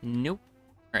here? Nope.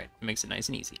 Alright, makes it nice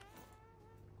and easy.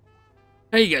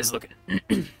 How you guys looking?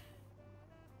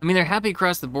 I mean, they're happy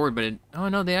across the board, but oh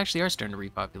no, they actually are starting to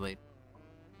repopulate.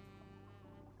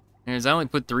 I only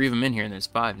put 3 of them in here, and there's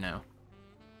 5 now.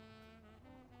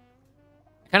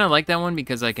 I kind of like that one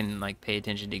because I can like pay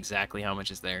attention to exactly how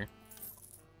much is there.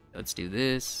 Let's do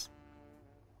this,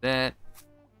 that.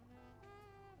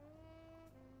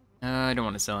 I don't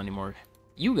want to sell any more.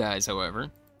 You guys, however,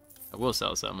 I will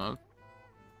sell some of.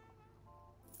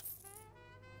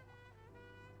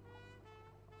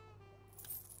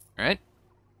 All right.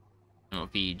 I'm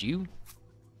gonna feed you.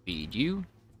 Feed you.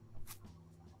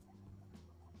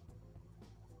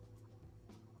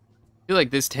 I feel like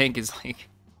this tank is like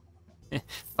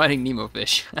fighting Nemo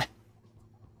fish. I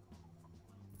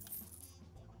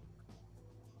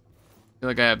feel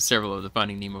like I have several of the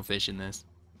Finding Nemo fish in this.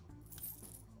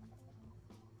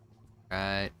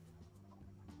 Right.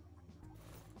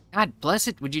 God bless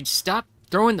it. Would you stop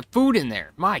throwing the food in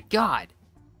there? My God.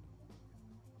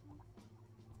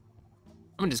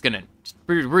 I'm just gonna...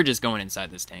 We're just going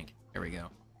inside this tank. There we go.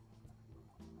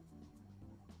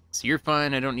 So you're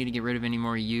fine. I don't need to get rid of any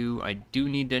more of you. I do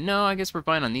need to... No, I guess we're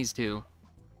fine on these two.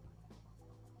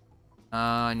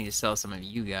 I need to sell some of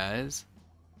you guys.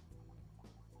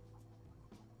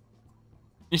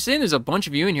 You're saying there's a bunch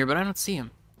of you in here, but I don't see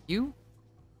them. You?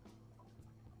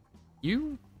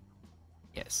 You?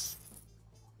 Yes.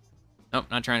 Nope,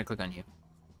 not trying to click on you.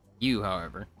 You,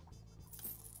 however.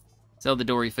 Sell the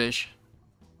dory fish.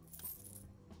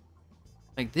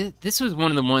 Like, this was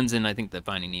one of the ones in, I think, the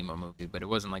Finding Nemo movie, but it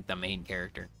wasn't, like, the main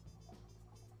character.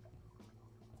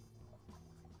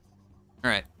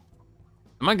 Alright.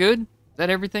 Am I good? Is that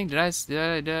everything? Did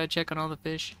I check on all the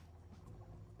fish?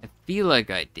 I feel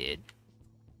like I did.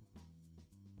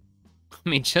 I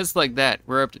mean, just like that,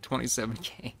 we're up to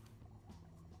 27K.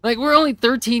 Like, we're only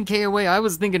 13K away. I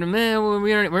was thinking, man,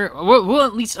 we'll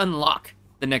at least unlock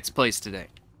the next place today.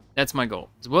 That's my goal.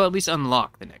 We'll at least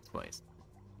unlock the next place.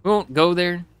 We won't go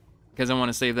there, because I want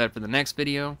to save that for the next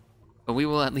video, but we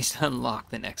will at least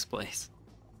unlock the next place.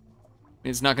 I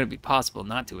mean, it's not going to be possible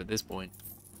not to at this point.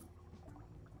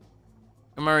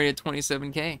 I'm already at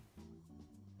 27K.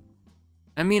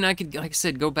 I mean, I could, like I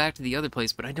said, go back to the other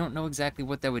place, but I don't know exactly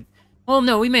what that would... Well,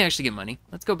 no, we may actually get money.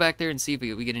 Let's go back there and see if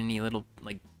we get any little,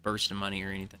 like, burst of money or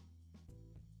anything.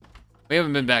 We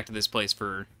haven't been back to this place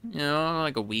for, you know,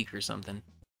 like a week or something.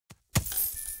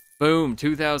 Boom,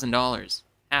 $2,000.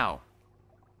 Ow.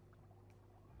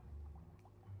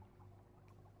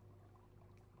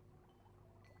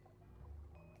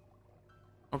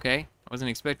 Okay, I wasn't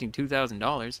expecting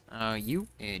 $2,000. You,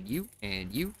 and you,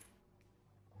 and you.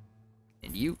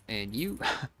 And you, and you.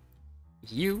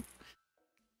 You.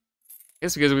 I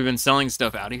guess because we've been selling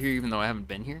stuff out of here even though I haven't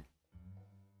been here.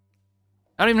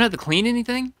 I don't even have to clean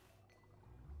anything?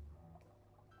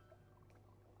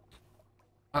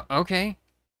 Okay.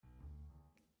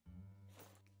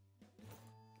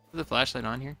 Is the flashlight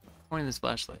on here? Pointing this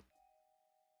flashlight.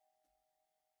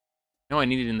 No, I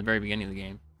needed it in the very beginning of the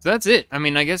game. So that's it. I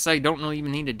mean, I guess I don't really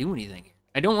even need to do anything here.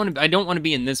 I don't want to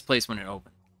be in this place when it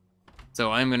opens.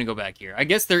 So I'm gonna go back here. I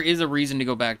guess there is a reason to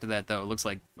go back to that though. It looks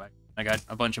like I got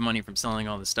a bunch of money from selling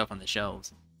all this stuff on the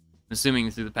shelves. I'm assuming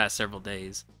through the past several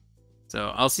days.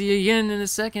 So I'll see you again in a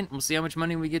second. We'll see how much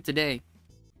money we get today.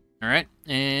 Alright,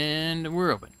 and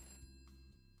we're open.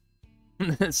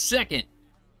 The second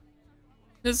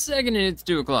and it's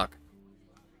 2 o'clock.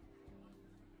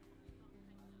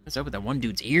 What's up with that one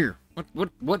dude's ear?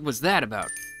 What was that about?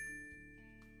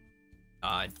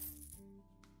 God.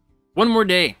 One more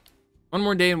day. One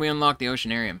more day and we unlock the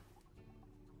Oceanarium.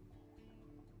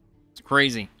 It's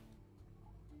crazy.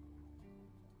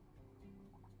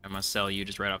 I must sell you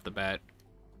just right off the bat.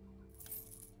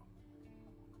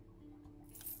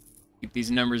 Keep these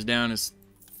numbers down as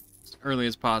early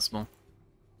as possible.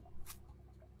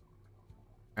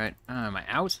 Alright, am I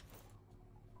out?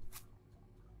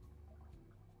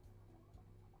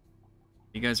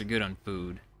 You guys are good on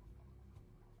food.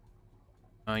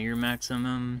 Your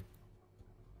maximum.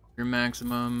 Your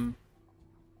maximum.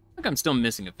 I think I'm still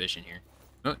missing a fish in here.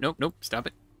 Oh, nope, nope, stop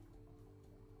it.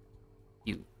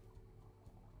 You.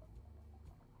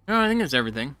 No, I think that's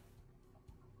everything.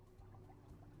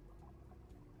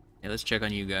 Yeah, let's check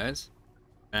on you guys.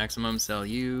 Maximum, sell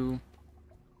you.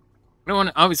 I don't want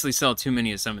to obviously sell too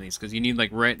many of some of these because you need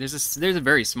like there's a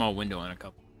very small window on a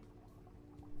couple.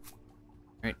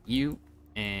 Alright, you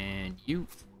and you.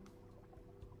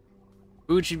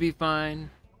 Food should be fine.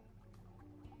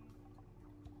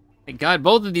 Thank God,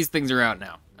 both of these things are out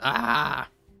now. Ah!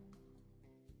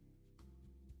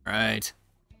 Right.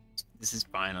 This is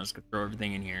fine. I'll just go throw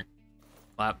everything in here.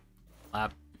 Flap.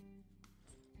 Flap.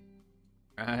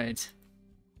 Right.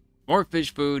 More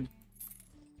fish food.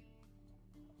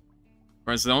 Of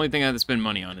course, the only thing I have to spend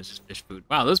money on is just fish food.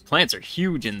 Wow, those plants are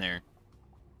huge in there.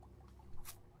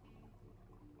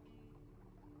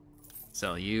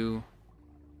 Sell you.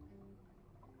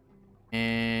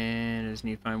 And I just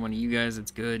need to find one of you guys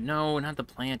that's good. No, not the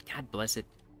plant. God bless it.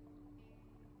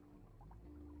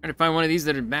 I'm trying to find one of these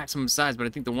that are maximum size, but I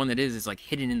think the one that is like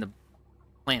hidden in the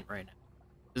plant right now.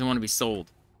 Doesn't want to be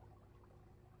sold.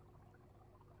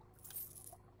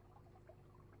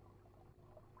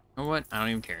 You know what? I don't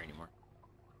even care anymore.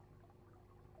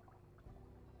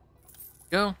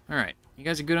 Go. Alright. You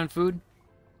guys are good on food?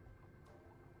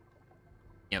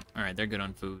 Yep. Alright, they're good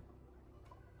on food.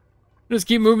 Let's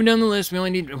keep moving down the list. We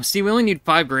only need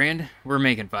 5 grand. We're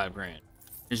making 5 grand.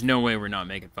 There's no way we're not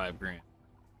making 5 grand.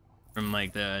 From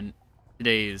like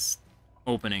today's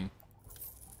opening.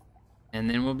 And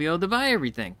then we'll be able to buy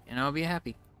everything, and I'll be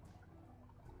happy.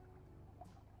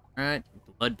 Alright,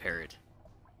 blood parrot.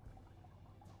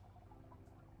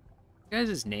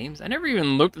 Guys' names? I never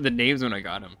even looked at the names when I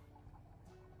got them.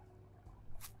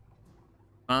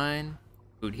 Fine.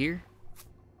 Food here.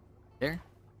 There.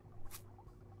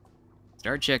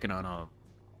 Start checking on all of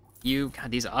them.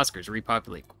 God, these Oscars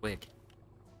repopulate quick.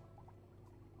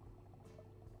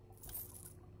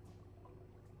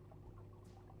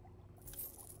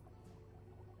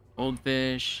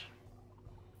 Goldfish.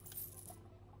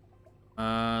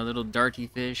 Little darky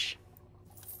fish.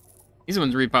 These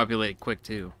ones repopulate quick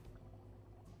too.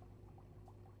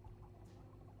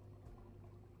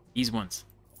 These ones.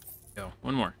 Go.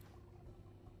 One more.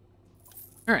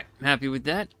 Alright, I'm happy with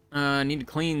that. I need to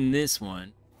clean this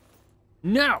one.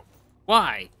 No!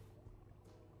 Why?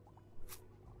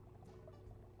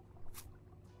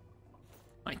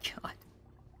 My god.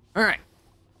 Alright.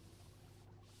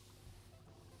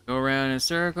 Go around in a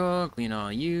circle, clean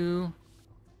all you.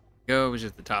 Go, it was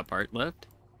just the top part left.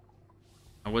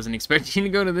 I wasn't expecting to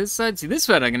go to this side. See, this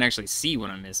side I can actually see what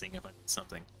I'm missing if I miss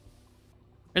something.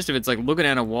 The rest of it's like looking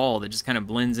at a wall that just kind of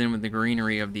blends in with the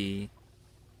greenery of the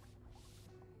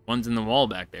ones in the wall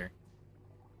back there.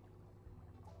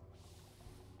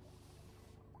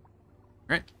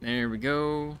 Alright, there we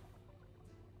go.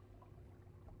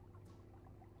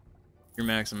 Your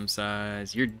maximum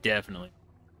size. You're definitely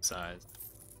size.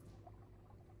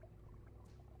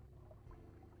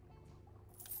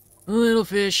 Little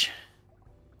fish.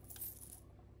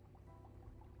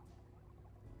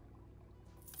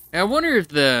 I wonder if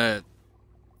the...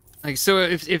 Like, so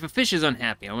if a fish is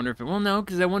unhappy, I wonder if it... Well, no,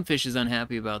 because that one fish is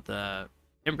unhappy about the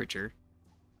temperature.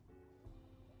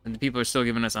 And the people are still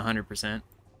giving us 100%.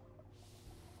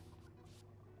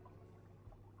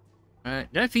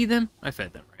 Alright, did I feed them? I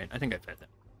fed them, right? I think I fed them.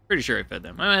 Pretty sure I fed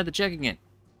them. I might have to check again.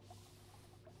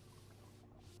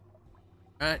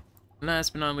 Alright,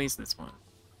 last but not least, this one.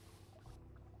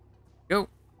 Go.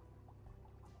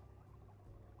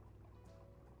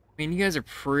 I mean, you guys are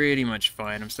pretty much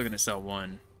fine. I'm still gonna sell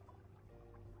one.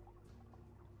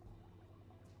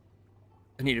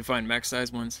 I need to find max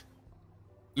size ones.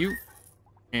 You.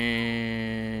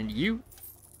 And you.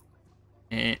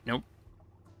 And nope.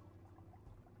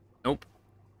 Nope.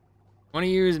 One of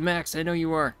you is max. I know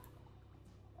you are.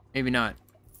 Maybe not.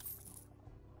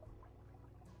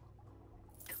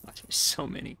 God, there's so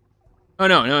many. Oh,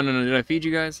 no. Did I feed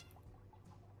you guys?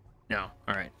 No.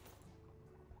 Alright.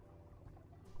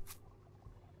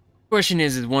 Question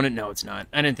is one... No, it's not.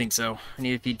 I didn't think so. I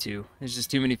need to feed two. There's just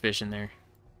too many fish in there.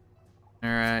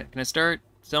 Alright. Can I start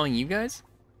selling you guys?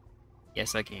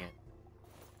 Yes, I can.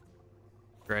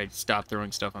 Right. Stop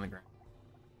throwing stuff on the ground.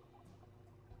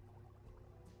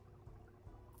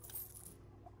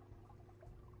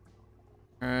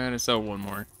 Alright, I sell one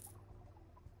more.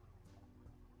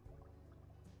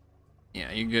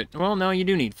 Yeah, you're good. Well, no, you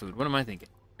do need food. What am I thinking?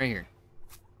 Right here.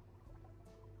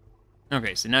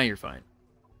 Okay, so now you're fine.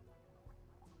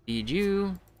 Feed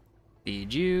you.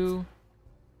 Feed you.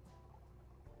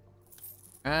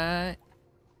 Right.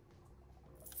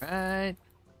 Right.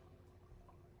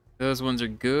 Those ones are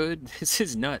good. This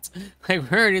is nuts.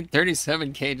 Like, we're already at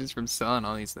 37 cages from selling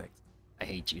all these things. I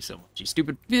hate you so much. You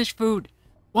stupid fish food.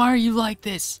 Why are you like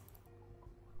this?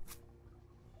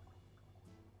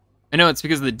 I know it's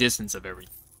because of the distance of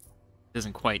everything. It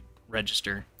doesn't quite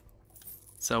register.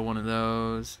 Sell one of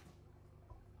those.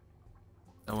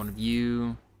 Sell one of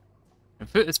you.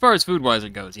 As far as food-wise it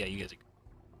goes, yeah, you guys are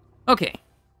good. Okay.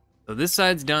 So this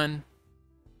side's done.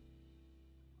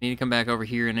 I need to come back over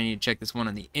here and I need to check this one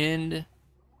on the end.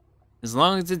 As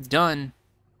long as it's done.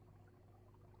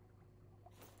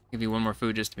 Give you one more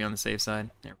food just to be on the safe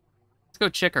side. There. Let's go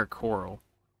check our coral.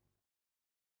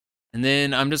 And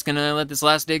then I'm just gonna let this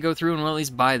last day go through and we'll at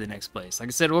least buy the next place. Like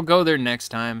I said, we'll go there next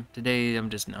time. Today, I'm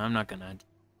not gonna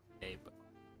today, but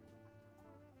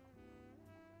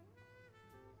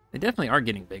they definitely are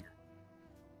getting bigger.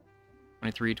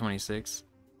 23, 26.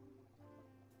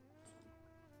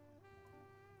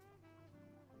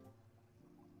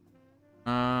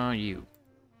 You.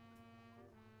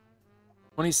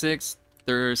 26,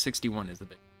 61 is the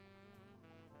big.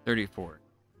 34.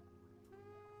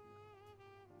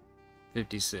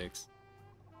 56.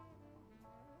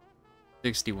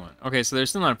 61. Okay, so they're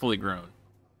still not fully grown.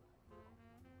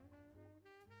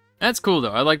 That's cool,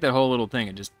 though. I like that whole little thing.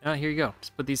 It just, oh, here you go.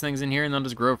 Just put these things in here, and they'll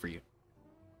just grow for you.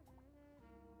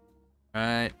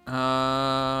 Alright.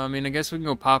 I mean, I guess we can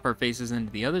go pop our faces into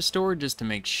the other store just to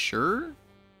make sure.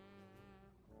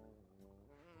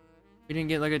 We didn't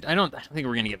get like a... I don't think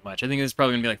we're going to get much. I think it's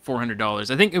probably going to be like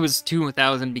 $400. I think it was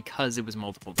 $2,000 because it was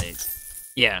multiple days.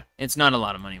 Yeah, it's not a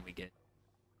lot of money we get.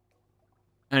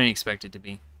 I didn't expect it to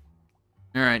be.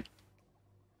 Alright.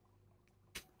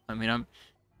 I mean, I'm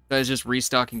guys just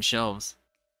restocking shelves.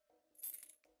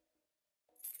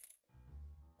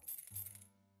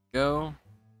 Go.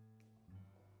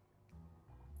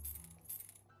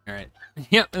 Alright.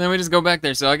 Yep, and then we just go back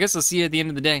there. So I guess I'll see you at the end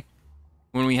of the day.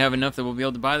 When we have enough that we'll be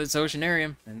able to buy this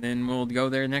Oceanarium. And then we'll go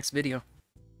there next video.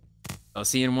 I'll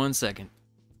see you in 1 second.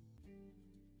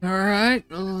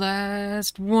 Alright,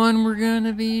 last one we're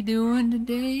gonna be doing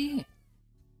today.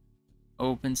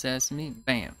 Open sesame.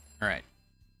 Bam. Alright.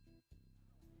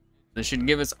 This should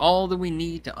give us all that we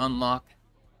need to unlock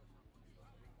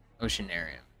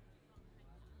Oceanarium.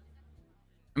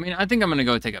 I mean, I think I'm gonna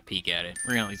go take a peek at it.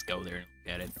 We're gonna at least go there and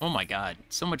look at it. Oh my god,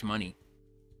 so much money.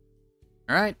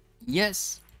 Alright,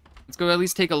 yes. Let's go at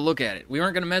least take a look at it. We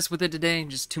weren't gonna mess with it today,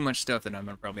 just too much stuff that I'm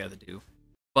gonna probably have to do.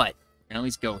 But, we're gonna at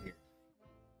least go here.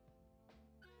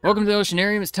 Welcome to the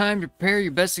Oceanarium. It's time to prepare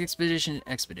your best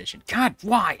expedition. God,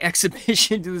 why?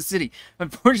 Exhibition to the city.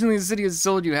 Unfortunately, the city has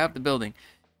sold you half the building.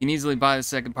 You can easily buy the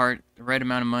second part, the right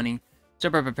amount of money.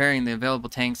 Start by preparing the available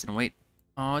tanks and wait.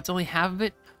 Oh, it's only half of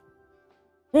it?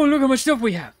 Oh, look how much stuff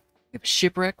we have. We have a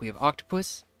shipwreck. We have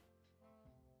octopus.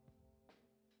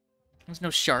 There's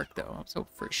no shark, though. I'm so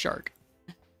for a shark.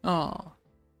 Oh.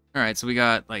 Alright, so we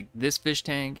got, like, this fish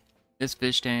tank, this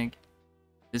fish tank,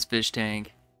 this fish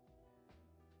tank.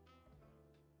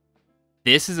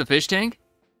 This is a fish tank?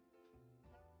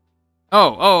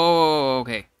 Oh,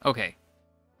 okay, okay.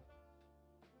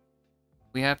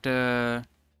 We have to...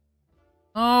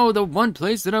 Oh, the one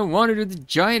place that I wanted is the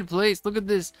giant place. Look at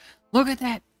this. Look at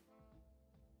that.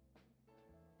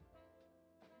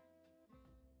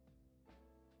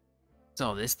 What's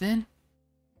all this then?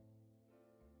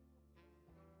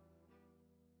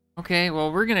 Okay,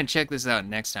 well, we're gonna check this out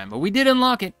next time. But we did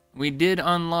unlock it. We did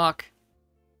unlock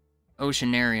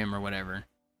Oceanarium or whatever.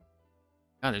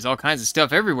 God, there's all kinds of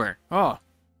stuff everywhere. Oh,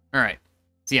 alright.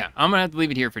 So yeah, I'm gonna have to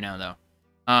leave it here for now, though.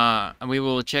 We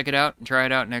will check it out and try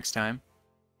it out next time.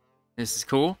 This is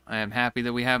cool. I am happy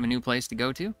that we have a new place to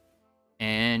go to.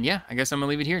 And yeah, I guess I'm gonna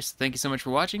leave it here. So thank you so much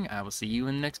for watching. I will see you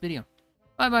in the next video.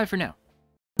 Bye-bye for now.